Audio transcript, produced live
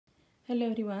Hello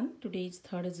everyone, today is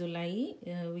 3rd July.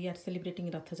 We are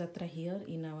celebrating Rathayatra here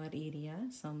in our area,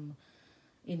 some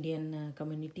Indian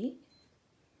community.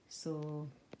 So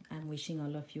I'm wishing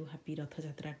all of you happy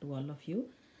Rathayatra to all of you.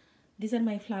 These are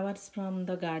my flowers from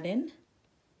the garden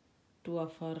to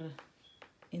offer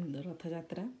in the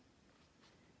Rathayatra.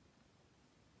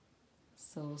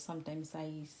 So sometimes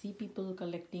I see people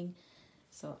collecting,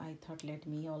 so I thought let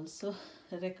me also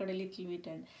record a little bit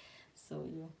and show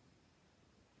you.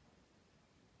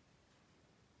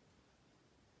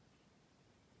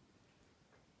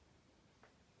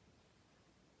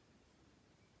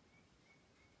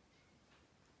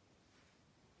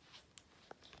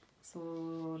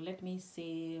 So let me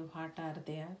say what are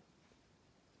there.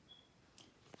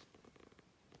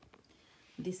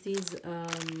 This is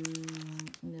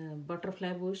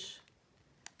butterfly bush.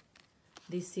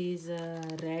 This is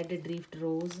red drift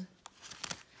rose.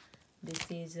 This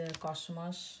is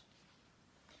cosmos.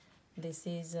 This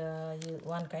is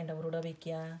one kind of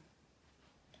rudbeckia.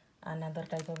 Another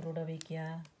type of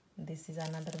rudbeckia. This is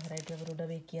another variety of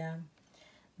rudbeckia.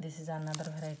 This is another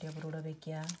variety of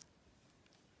rudbeckia.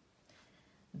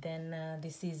 Then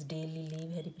this is day lily,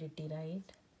 very pretty, right?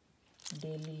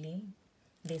 Day lily.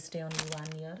 They stay only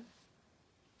 1 year.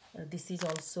 This is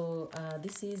also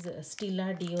this is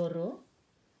Stella d'Oro.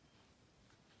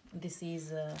 This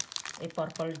is a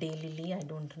purple day lily. I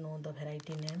don't know the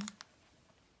variety name.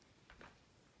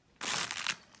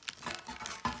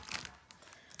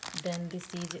 Then this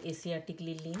is Asiatic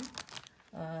lily.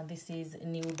 This is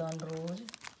new dawn rose.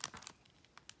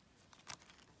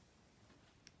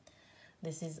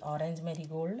 This is orange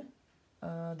marigold.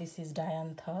 This is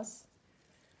dianthus.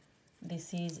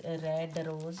 This is a red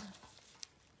rose.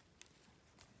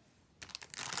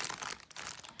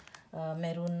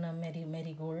 Maroon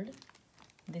marigold.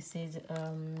 This is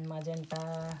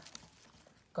magenta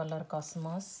color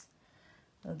cosmos.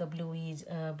 The blue is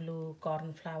blue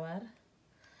cornflower.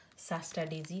 Shasta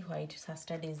daisy, white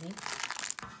Shasta daisy.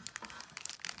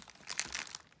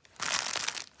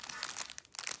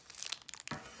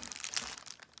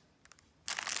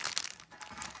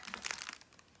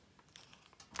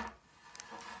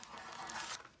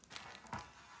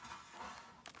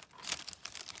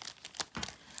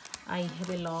 I have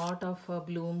a lot of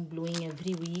blooming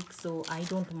every week, so I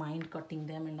don't mind cutting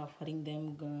them and offering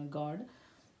them God.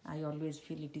 I always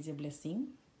feel it is a blessing.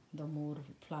 The more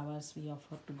flowers we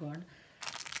offer to God,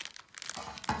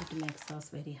 it makes us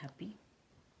very happy.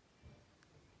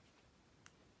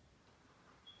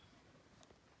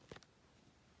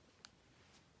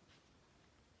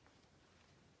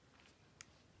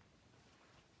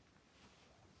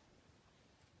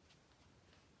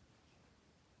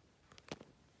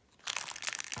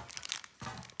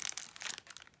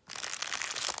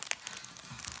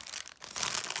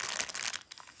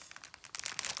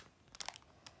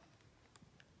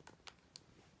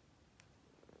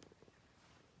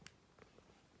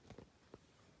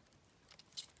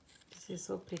 This is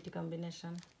so pretty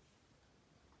combination.